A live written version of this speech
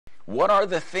What are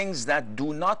the things that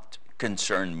do not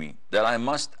concern me, that I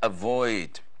must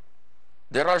avoid?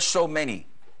 There are so many,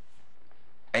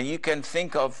 and you can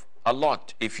think of a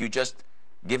lot if you just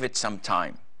give it some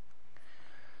time.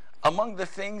 Among the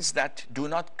things that do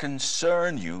not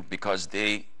concern you because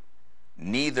they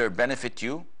neither benefit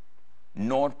you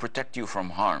nor protect you from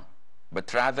harm,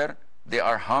 but rather they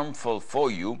are harmful for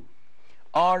you,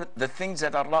 are the things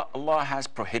that Allah has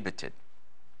prohibited,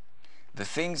 the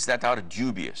things that are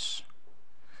dubious,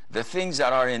 the things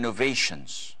that are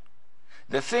innovations,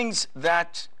 the things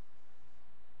that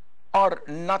are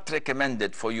not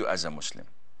recommended for you as a Muslim.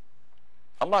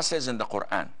 Allah says in the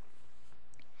Quran,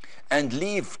 and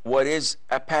leave what is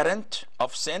apparent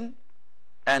of sin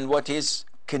and what is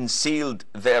concealed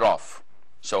thereof.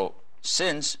 So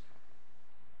sins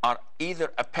are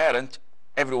either apparent,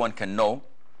 everyone can know,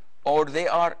 or they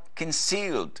are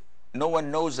concealed. No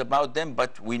one knows about them,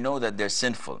 but we know that they're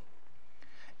sinful.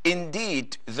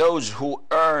 Indeed, those who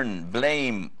earn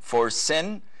blame for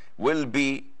sin will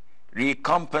be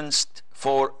recompensed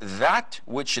for that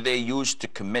which they used to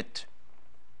commit.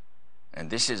 And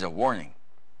this is a warning.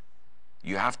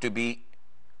 You have to be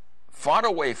far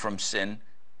away from sin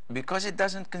because it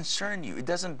doesn't concern you, it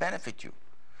doesn't benefit you.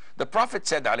 The Prophet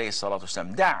said, alayhi salatu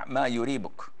wasalam, Da' ma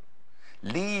yuribuk.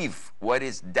 Leave what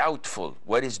is doubtful,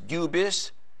 what is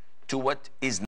dubious, to what is